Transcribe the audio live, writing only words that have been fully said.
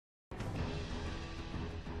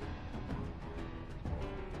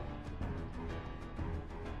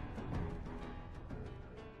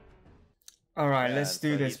All right, Yeah, let's and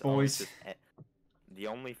do so this, he's only boys. just the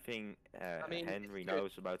only thing I mean, Henry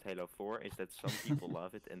knows about Halo 4 is that some people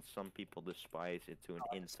love it and some people despise it to an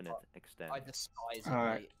infinite extent. I despise it,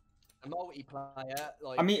 Alright. mate. The multiplayer,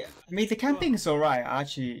 like, I mean, the campaign is alright. I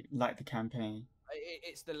actually like the campaign.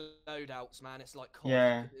 it's the loadouts, man. It's like COD.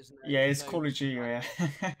 Yeah, There's no, yeah, there's it's no Call of Duty. Yeah.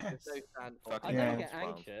 There's no stand for Fuck it. I Yeah. don't get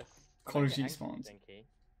Spawns. anxious. I Call don't of get Duty anxious, spawns. Dinky.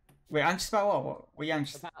 Wait, anxious about what? What were you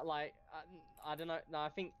anxious? About like I don't know. No, I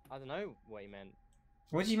don't know what he meant.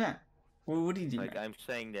 What did you mean? What did you mean? Like, I'm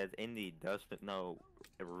saying that Indy doesn't know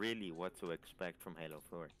really what to expect from Halo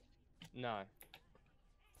 4. No.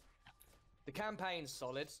 The campaign's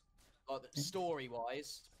solid, like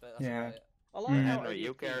story-wise, but that's Yeah. about it. I like how Henry,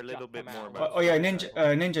 you ODST care a little just bit come more out about Oh yeah, with-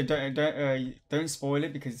 Ninja, don't spoil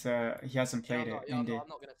it because he hasn't played it. I'm Indy. not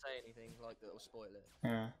gonna say anything like that will spoil it.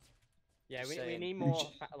 Yeah. Yeah, we saying. need more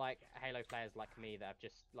like Halo players like me that have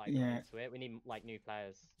just like got Yeah. into it. We need like new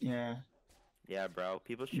players. Yeah. Yeah, bro,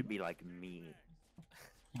 people should be like me.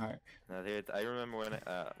 Alright. Now, dude, I remember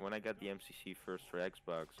when I got the MCC first for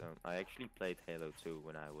Xbox, I actually played Halo 2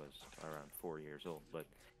 when I was around 4 years old. But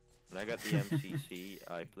when I got the MCC,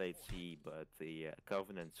 I played C, but the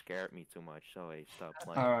Covenant scared me too much, so I stopped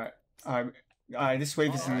playing. Alright. This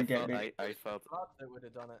wave is Oh, gonna I get felt, big. I felt Blood that would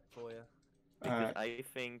have done it for you. because Alright. I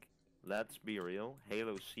think, let's be real,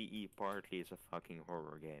 Halo CE partly is a fucking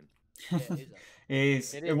horror game. Yeah, it is. It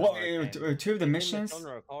is. It is What? horror game. Two of the In missions. the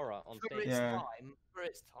genre of horror on For Steam. its Yeah. time, I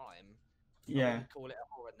Yeah. wouldn't call it a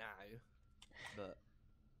horror now, but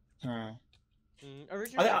Alright.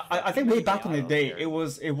 Originally, I think way back in the Yeah, day, scary.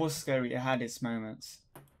 it was scary. It had its moments,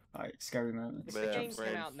 like scary moments. if But, the game came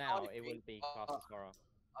friends- out now, it would be classed as horror.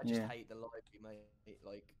 I just Yeah. hate the library, mate.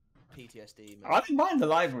 Like PTSD. Mate. I don't mind the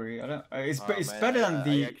library. I don't. It's Oh, it's man, better than I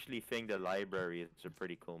the. actually think the library is a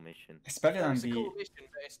pretty cool mission. It's better than It's a the. cool mission,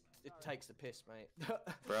 but it takes the piss, mate.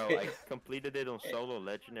 Bro, It- I completed it on solo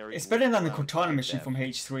legendary. It's with better than the around Cortana 5 mission deaths. from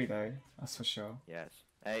H3 though. That's for sure. Yes.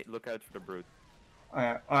 Hey, look out for the brute.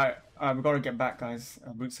 Alright. We gotta get back, guys.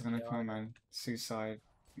 Brutes are gonna Yeah, come, man. Suicide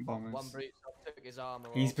bombers. One brute took his armor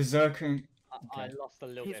He's off. berserking. I Okay. lost a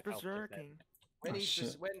little He's bit of health just then. berserking. When Oh, he's shit.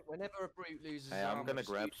 just, whenever a brute loses his Hey, armor, I'm gonna just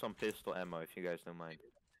grab use- some pistol ammo if you guys don't mind.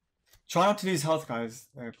 Try not to lose health, guys,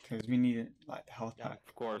 because we need it, like the health Yeah. pack.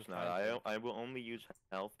 Of course Okay. not. I will only use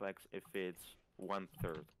health packs if it's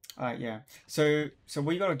 1/3. Alright, yeah. So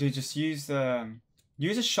what you gotta do is just use a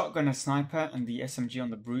shotgun, a sniper, and the SMG on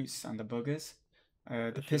the brutes and the buggers.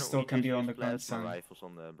 The pistol can be on the guns. plasma rifles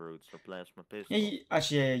on the brutes or plasma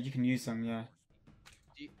pistols. Yeah, you can use them. Yeah.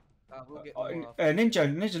 we'll get Oh, more after.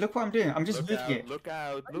 Ninja, look what I'm doing. I'm just Look looting out, it. look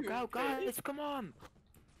out, look out, guys! Come on!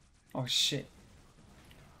 Oh shit.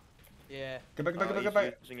 Yeah. Go back, Oh, go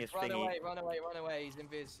back. he's using his Run thingy. away. He's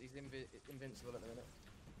invincible at the minute.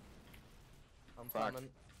 I'm Fuck. coming.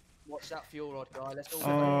 Watch that fuel rod guy. Let's all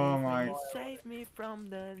Oh my. Save me from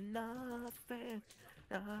the nothing.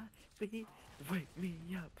 Wake me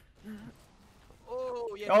up.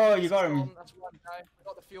 Oh yeah. Oh, that's you got him. one, That's one now. We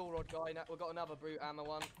got the fuel rod guy. Now we've got another brute ammo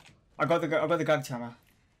one. I got the gravity hammer.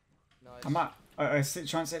 Nice. I'm at.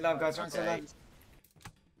 Try and stay alive, guys. Try and stay alive.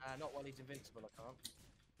 Not while he's invincible. I can't.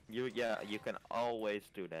 You can always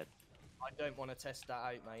do that. I don't want to test that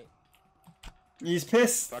out, mate. He's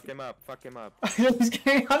pissed. Fuck him up, fuck him up. He's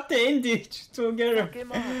getting up the Indy just to get him. Fuck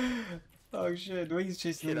him up. Oh shit, the way he's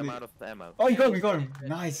chasing Shit, I'm Indy. out of ammo. Oh, you got him. Yeah,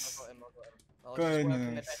 Nice. I got him. I was just working the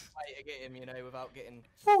Goodness. best way to get him, you know, without getting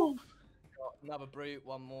Woo. got another brute,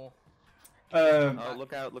 one more. Oh,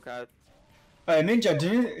 look out, look out.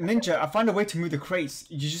 Ninja, I found a way to move the crates.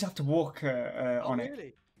 You just have to walk on it.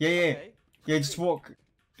 Really? Yeah. Okay. Yeah, just walk.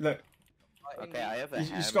 Look, Right, Okay, I have a you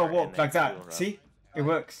hammer just gotta walk and like a that. steel rod. See? It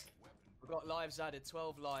works. We've got lives added,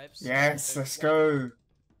 12 lives. Yes, So let's one go.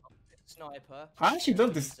 Sniper. I actually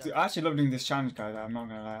love this. So- I actually love doing this challenge, guys. I'm not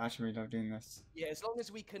gonna lie. I actually really love doing this. Yeah, as long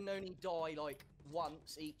as we can only die like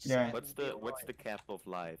once each. Yeah. set, What's we'll be the alright. cap of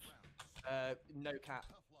lives? No cap.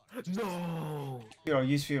 No. Here,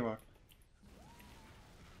 use fuel.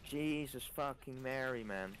 Jesus fucking Mary,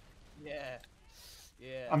 man. Yeah.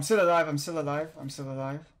 Yeah. I'm still alive. I'm still alive. I'm still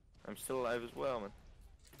alive. I'm still alive as well, man.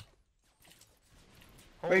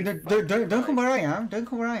 Wait, Holy don't come fucking where I am. Don't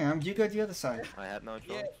come where I am. You go the other side. Christ. I had no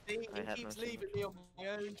choice. Yeah, see, I he had keeps no leaving me on my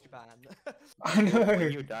own, Japan. I When know.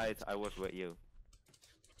 you died, I was with you.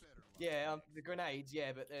 Yeah, the grenades,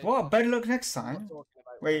 yeah, but... What? Better luck next I'm not time. talking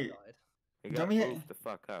about Wait. when I died. You Don't got we- moved the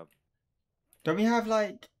fuck up. Don't we have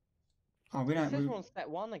like? Oh, we It don't. says We... we're on step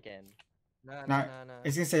 1 again. No, No, no, no, no.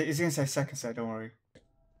 It's gonna say second set. Don't worry.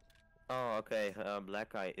 Oh, okay.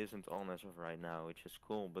 Black Eye isn't on as of right now, which is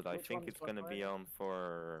cool, but I Which think one is it's gonna Black be Eye? on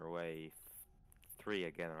for wave 3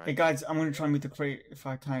 again, right? Hey guys, I'm gonna try and move the crate if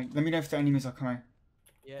I can. Let me know if the enemies are coming.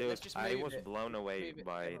 Yeah, Dude, let's just move I was it. blown away Move it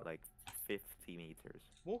by together. like 50 meters.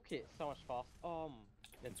 Walk it so much faster.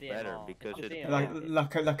 The It's DMR. better because The it-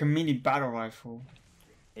 DMR. Like a mini battle rifle.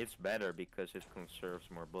 It's better because it conserves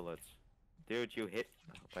more bullets. Dude, you hit.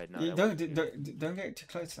 Wait, no. You that don't wasn't you. don't get too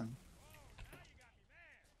close then.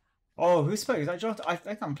 Oh, who's playing? Is that Johnson? I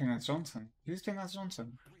think I'm playing as Johnson. Who's playing as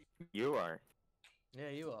Johnson? You are. Yeah,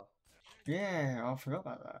 you are. Yeah, I forgot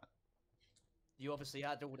about that. You obviously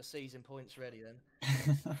had all the season points ready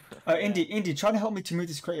then. Indy, try to help me to move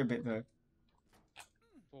this crate a bit though.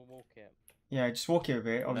 We'll walk it. Yeah, just walk it a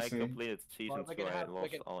bit, When I obviously. completed season Right, we're 2, gonna I have- we're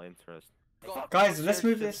lost gonna- all interest. Got- Guys, let's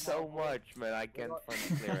move Searched it this. so much, man. I can't got- find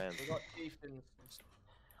the clear end. We got chieftains,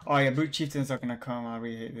 Oh yeah, brute chieftains are gonna come. I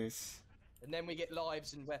really hate this. and then we get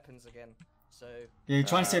lives and weapons again. So. Yeah,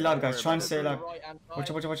 try and stay alive, guys. don't Try worry and about stay it. alive. Right-hand Watch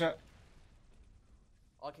side. out, watch out.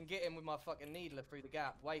 I can get him with my fucking needler through the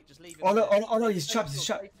gap. Wait, just leave him. Oh, no, there. oh, no, he's Stay trapped, still, he's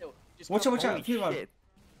trapped. stay still. Just Watch come out, watch out. Holy Few rod. shit!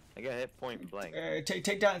 I got hit point blank.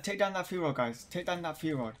 Take down that fuel rod, guys. Take down that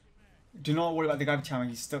fuel rod. Do not worry about the gravity hammer.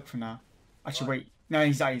 He's stuck for now. Actually, Right. wait. No,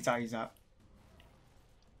 he's out.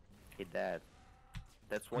 Hey, Dad.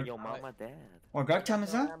 That's what your Alright. mama dad. What gravity hammer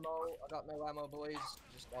is that? I got no ammo, boys.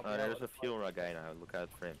 Just, I'll be Oh, out there's of a the fuel rod guy now. Look out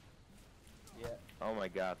for him. fight. Yeah. Oh my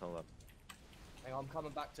god, hold up. Hang on, I'm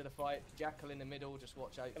coming back to the fight. Jackal in the middle. Just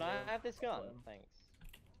watch out. Can for I him. have this gun? Thanks.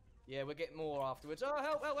 Yeah, we're getting more afterwards. Oh,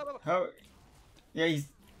 help. How? Yeah,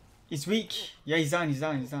 he's weak. Yeah, he's down.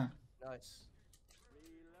 Nice.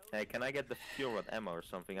 Hey, can I get the fuel rod ammo or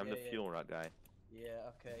something? I'm Yeah, the yeah. fuel rod guy. Yeah,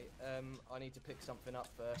 okay. I need to pick something up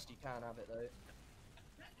first. You can have it though.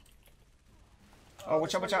 Oh,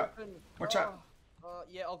 watch out, this watch out. one's open. Watch out.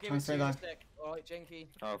 Yeah, I'll give Try it and to you stay in a alive. sec. Alright, Jenky.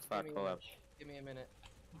 Oh Just fuck, give me a hold up. minute. Give me a minute.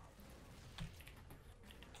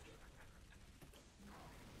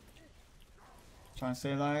 Try and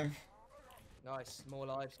stay alive. Nice, more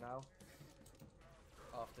lives now.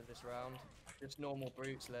 After this round. Just normal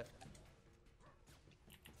brutes left.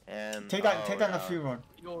 And Take down oh, the no. fuel rod.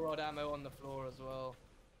 Your rod ammo on the floor as well.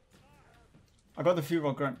 I got the fuel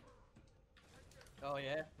rod, Grunt. Oh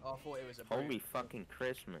yeah? Oh, I thought it was a brute. Holy fucking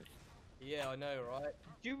Christmas. Yeah, I know, right?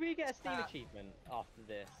 Do we get a Steam Ah. achievement after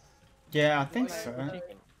this? Yeah, I think I so. don't know.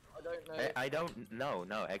 Achievement. I don't know. I don't know.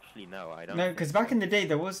 No, actually, no. I don't. No, think because so. back in the day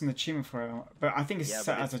there was an achievement for it, but I think it's Yeah,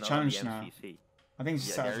 set but as a it's not on the challenge now. MCC. I think it's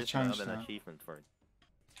Yeah, set there as a is challenge not now. an achievement for it.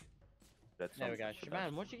 That's There we go. something about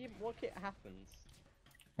Shaman, what it happens?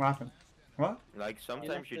 What happened? What? it. Like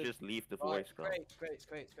sometimes you to- just leave the Right, voice call.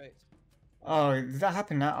 great. Oh, did that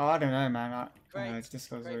happen now? Oh, I don't know, man. Great, It's just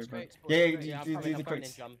goes great, over. great, Yeah, great. Yeah, I'm do coming, the I'm coming in,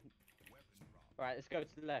 crates. jump. Alright, let's go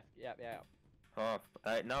to the left. Yeah. Oh,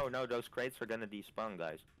 no, those crates are gonna despawn,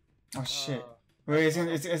 guys. Oh shit. Oh, Wait, it's not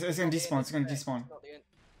gonna the despawn. It's end gonna of the despawn. it's not the end.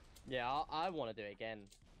 Yeah, I want to do it again.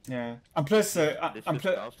 Yeah. And plus, This I'm is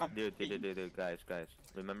plus. also, dude, guys,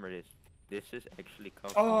 remember this. This is actually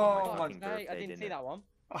comes Oh, from my fucking Hey, birthday I didn't see dinner. that one.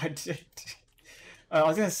 I did. I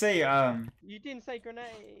was gonna say, You didn't say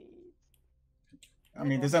grenade. I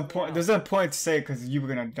mean, there's no point. There's no point to say because you were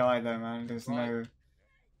gonna die there, man. There's Right. no.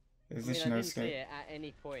 There's I just mean, no I didn't see escape. it at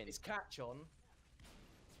any point. Is catch on?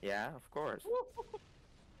 Yeah, of course.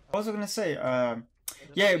 I was gonna say,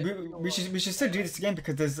 yeah, we should still do this again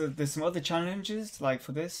because there's some other challenges like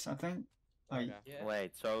for this. I think. Like, Okay. Yeah.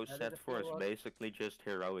 Wait, so there's set a 4 is full rod. basically just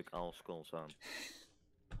heroic all skulls on.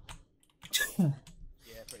 Yeah,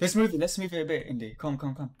 let's move it. Let's move it a bit, Indy. Come.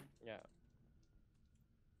 Yeah.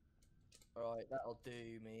 Alright, that'll do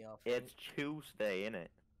me. I think. It's Tuesday, innit?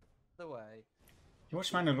 The way. You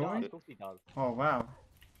watch Of Mandalorian? course he does. Oh wow.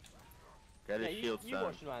 Got Yeah, his you shields down.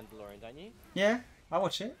 watch Mandalorian, don't you? Yeah, I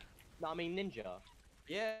watch it. No, I mean Ninja.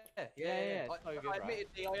 Yeah. it's so good, I right?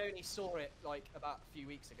 admittedly, I only saw it like about a few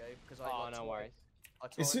weeks ago because I. Oh, like, no tried- worries. I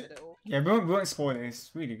Is tried it- it all. Yeah, we won't spoil it. It's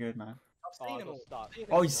really good, man. I've Oh, seen I them got all. stuck. Seen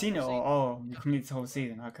them Oh, all. you've seen it? I've Oh, you completed the whole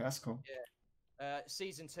season. Okay, that's cool.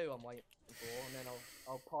 Season 2 I'm waiting for, and then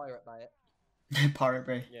I'll pirate by it. Pirate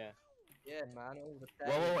Bay. Yeah. Yeah, man. All the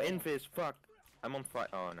Whoa, Invis, fuck. I'm on fire.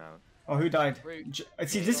 Oh no. Oh, who died? Brute.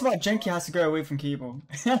 See, this is why Jenky has to go away from Keeble.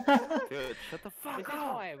 Dude, shut the This fuck is up!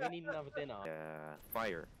 why we need another dinner. Yeah,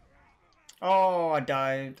 fire. Oh, I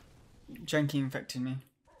died. Jenky infected me.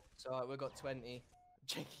 So we got 20.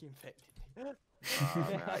 Jakey infected. Oh,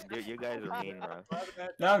 man, dude, you guys are mean, bro.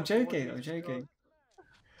 No, I'm joking. I'm joking.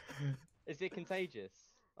 Is it contagious?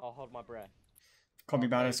 I'll hold my breath. Can't be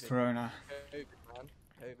bad as Corona. COVID, man.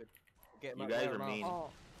 COVID. Get You him guys out are there, mean. Oh,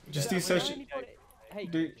 Just do do you know social. anybody- Hey,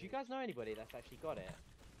 Do- do you guys know anybody that's actually got it?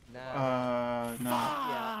 Nah. No. All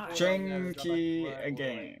I know is Jenky I'm like,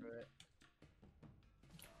 again. for it.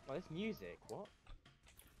 Oh, this music. What?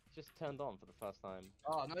 just turned on for the first time.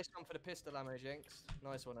 Oh, nice one for the pistol ammo, Jinx.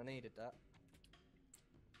 Nice one, I needed that.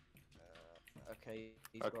 Okay.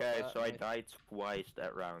 He's got Okay, that. so I Nice. died twice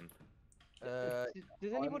that round. Does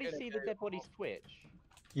anybody gonna see the go dead bodies twitch?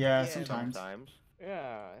 Yeah, Yeah, sometimes. Sometimes.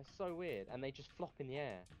 Yeah, it's so weird, and they just flop in the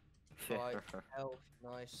air. Right, health,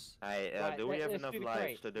 nice. Hey, Right, do we have let's enough do the lives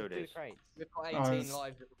crates, to do let's this? the crates. We've got Oh, 18 it's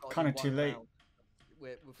lives. We've got to kinda do too one late. round.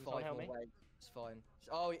 We're Does someone 5 help more me? waves. It's fine.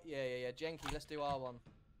 Oh, yeah. Jenky, let's do R1.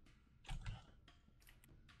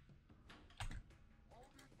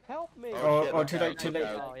 Help me! Oh, shit, Oh, look too out, late, too look late.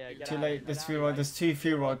 out. Oh, yeah, get Too out, late. get There's out, few. mate. There's 2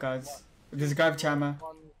 few rod guys. There's a gravity hammer.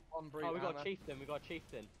 One brute Oh, we got hammer. a chieftain, we got a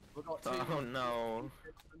chieftain. We've got 2. Oh no.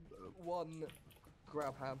 One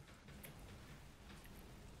grab ham.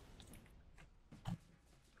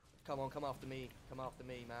 Come on, come after me. Come after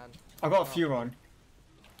me, man. I got a few rod.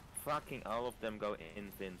 Fucking all of them go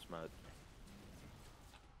in Vince mode.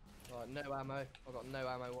 Right, no ammo. I've got no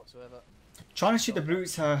ammo whatsoever. Trying to shoot the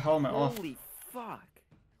brute's helmet off. Holy fuck.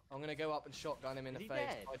 I'm gonna go up and shotgun him in Is the he face.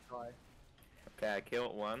 dead? I try. Okay, I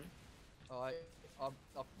killed one. Alright, I've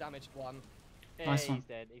damaged one. Hey, Nice one. he's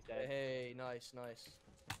dead, he's dead. Hey, nice.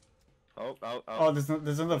 Oh,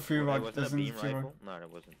 there's another few rod. Was it There's a beam another few rod. rifle? No, it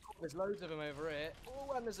wasn't. There's loads of them over here.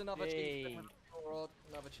 Oh, and there's another Hey. chief.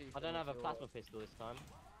 Another chief. I don't have a plasma pistol this time.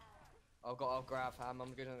 I'll grab ham.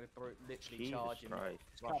 I'm gonna literally Jesus charge him. Christ.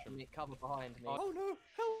 Cover me, cover behind me. Oh no!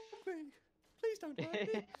 Help me! Please don't hurt me!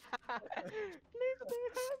 Please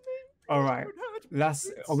don't hurt me! All right. Don't hurt me.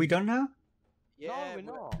 Last. Are we done now? Yeah, we're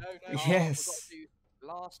not. No, Yes. we've got to do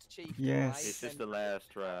last chief. Yes. This is the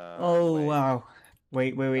last round. Oh Wait. wow.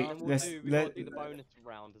 Wait. And we'll Let's we gotta let. do the bonus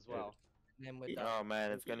round as well. And then we're done. Oh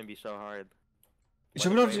man, it's gonna be so hard.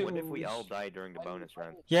 Should we not What do? if we all die during the bonus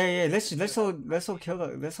round? Yeah. Let's all kill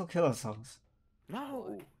ourselves.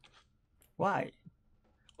 No. Why?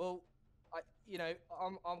 Well,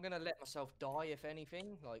 I'm gonna let myself die if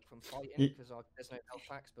anything, like from fighting, Ye- because there's no health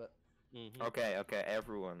packs. But Okay,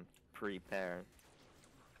 everyone, prepare.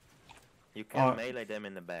 You can melee them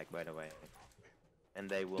in the back, by the way, and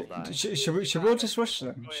they will die. Should we all just rush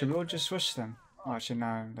them? Should we all just rush them? Oh, actually,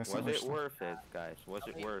 no. Let's Was not rush it them. worth it, guys? Was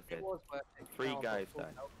it worth it? was worth it. 3 Now I've got guys full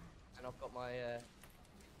died. health, and I've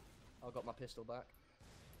got my pistol back,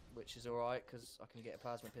 which is alright because I can get a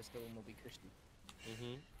plasma pistol and we'll be cushy.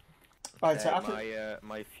 Alright, so after.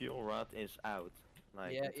 My fuel rod is out,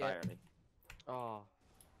 like Yeah, yeah. entirely. Oh.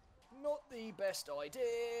 Not the best idea.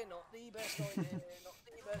 Not the best idea. Not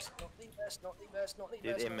the best. Not the best. Not the best. Not the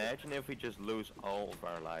Dude, best. imagine if we just lose all of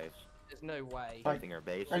our lives. There's no way. Right. Hitting our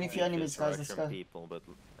base. Only few enemies, guys, let's go. People, but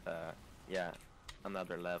yeah,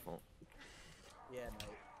 another level. Yeah, mate.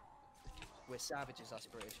 We're savages, us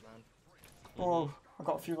British, man. Oh, I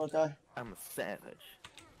got a few rod guy. I'm a savage.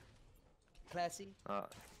 Classy. Oh,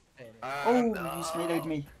 No. you just meleeed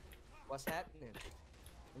me. What's happening?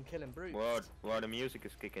 I'm killing brutes. Well, the music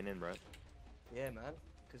is kicking in, bro. Yeah, man.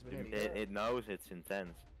 Because we're nearly there. It knows it's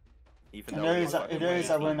intense. Even It though knows we that- fucking it knows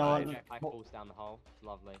that wasted we're not- lives. Jetpack falls down the hole. It's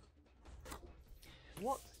lovely.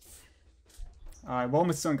 What? Alright, we're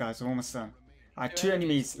almost done, guys. We're almost done. Alright, 2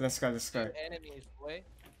 enemies. Let's go. Two enemies, boy.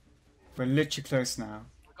 We're literally close now.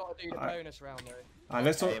 We've got to do the Alright. bonus round, though. Alright,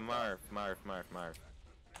 let's all. Hey, Marv. Marv?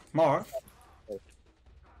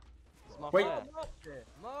 It's my Wait. player.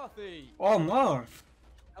 Marthy! Oh, Marv!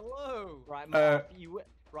 Hello! Right, Mark,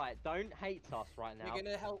 right, don't hate us right now. We're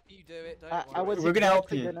gonna help you do it, don't I worry. was We're gonna help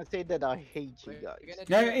exactly you. gonna say that I hate you We're guys. gonna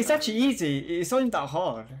No, do it, it's man. actually easy. It's not even that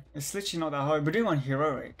hard. It's literally not that hard. We're doing on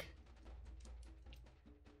heroic.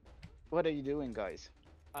 What are you doing, guys?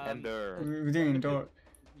 Ender. We're doing indoor.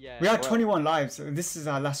 Yeah. We had well- 21 lives. This is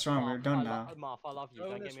our last round. We're Mark, done I now. Mark, I love you,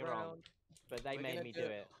 don't Bonus get me wrong. round. But they We're made gonna me do do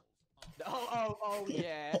it. it. Oh,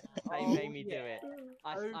 yeah. They Oh, made me do yeah. it.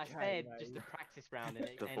 I Okay, said mate. just a practice round and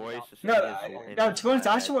it The ended voice up... is No, in no. his To be honest,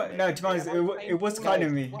 head, actually, makes no. To be honest, it was kind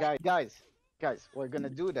of me. Guys, we're gonna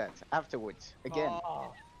do that afterwards again.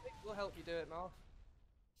 Oh, we'll help you do it, Marv.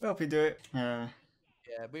 Hope you do it. Yeah.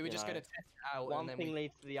 Yeah, we were just know, gonna test it out One and then thing we...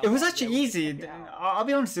 leads to the It other. was Yeah, actually we'll easy. check it out. I'll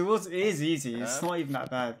be honest. It is easy. It's Huh? not even that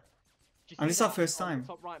bad. Do you And see this is our that first on the time.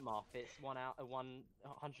 Top right, Mark. It's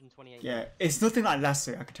 128. Yeah, it's nothing like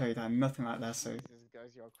Lasso. I can tell you that. Nothing like Lasso. Jesus,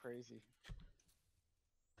 guys, you're crazy.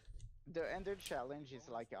 The Ender challenge is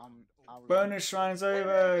like our Bonus round's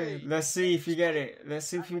over. Let's see if you get it. Let's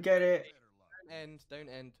see if you get it. Don't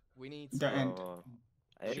end. We need Don't end.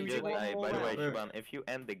 Hey, Should we dude, do one hey, more by the way, round? Shaban, if you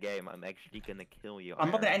end the game, I'm actually gonna kill you.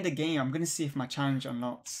 I'm not gonna end the game. I'm gonna see if my challenge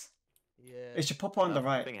unlocks. Yeah. It should pop on the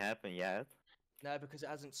right. Nothing happened yet. No, because it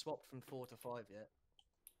hasn't swapped from 4 to 5 yet.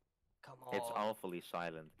 Come on. It's awfully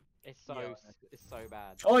silent. It's so Yeah. it's so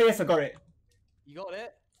bad. Oh yes, I got it. You got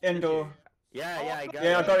it? Indoor. Yeah, yeah, I got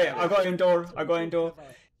Yeah, I it. got it. I got indoor. I got indoor. Come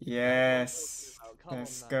on. Yes. Come on,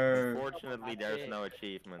 Let's man. go. Unfortunately, there's no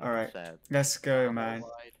achievement. All right. Sad. Let's go, man.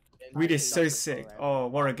 We did so sick. Oh,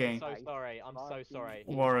 what a game. So sorry. I'm so sorry.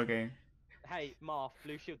 What a game. Hey, Marth,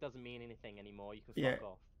 blue shield doesn't mean anything anymore. You can Yeah. fuck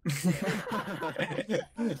off.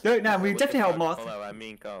 No, we definitely helped Moth. Although I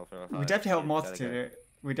mean, Carl, We definitely helped Moth to it.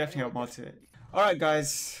 We definitely helped Moth to it. Alright,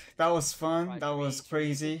 guys. That was fun. Right, That should we- was should we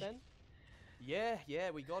crazy. then?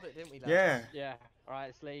 Yeah, we got it, didn't we? Lads? Yeah. Yeah. Alright,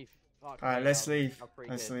 let's leave. Fuck Alright, me, let's that was- leave. that was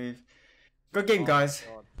pretty Let's good. leave. Good game, Oh, guys.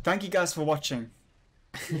 God. Thank you guys for watching.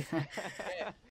 Yeah.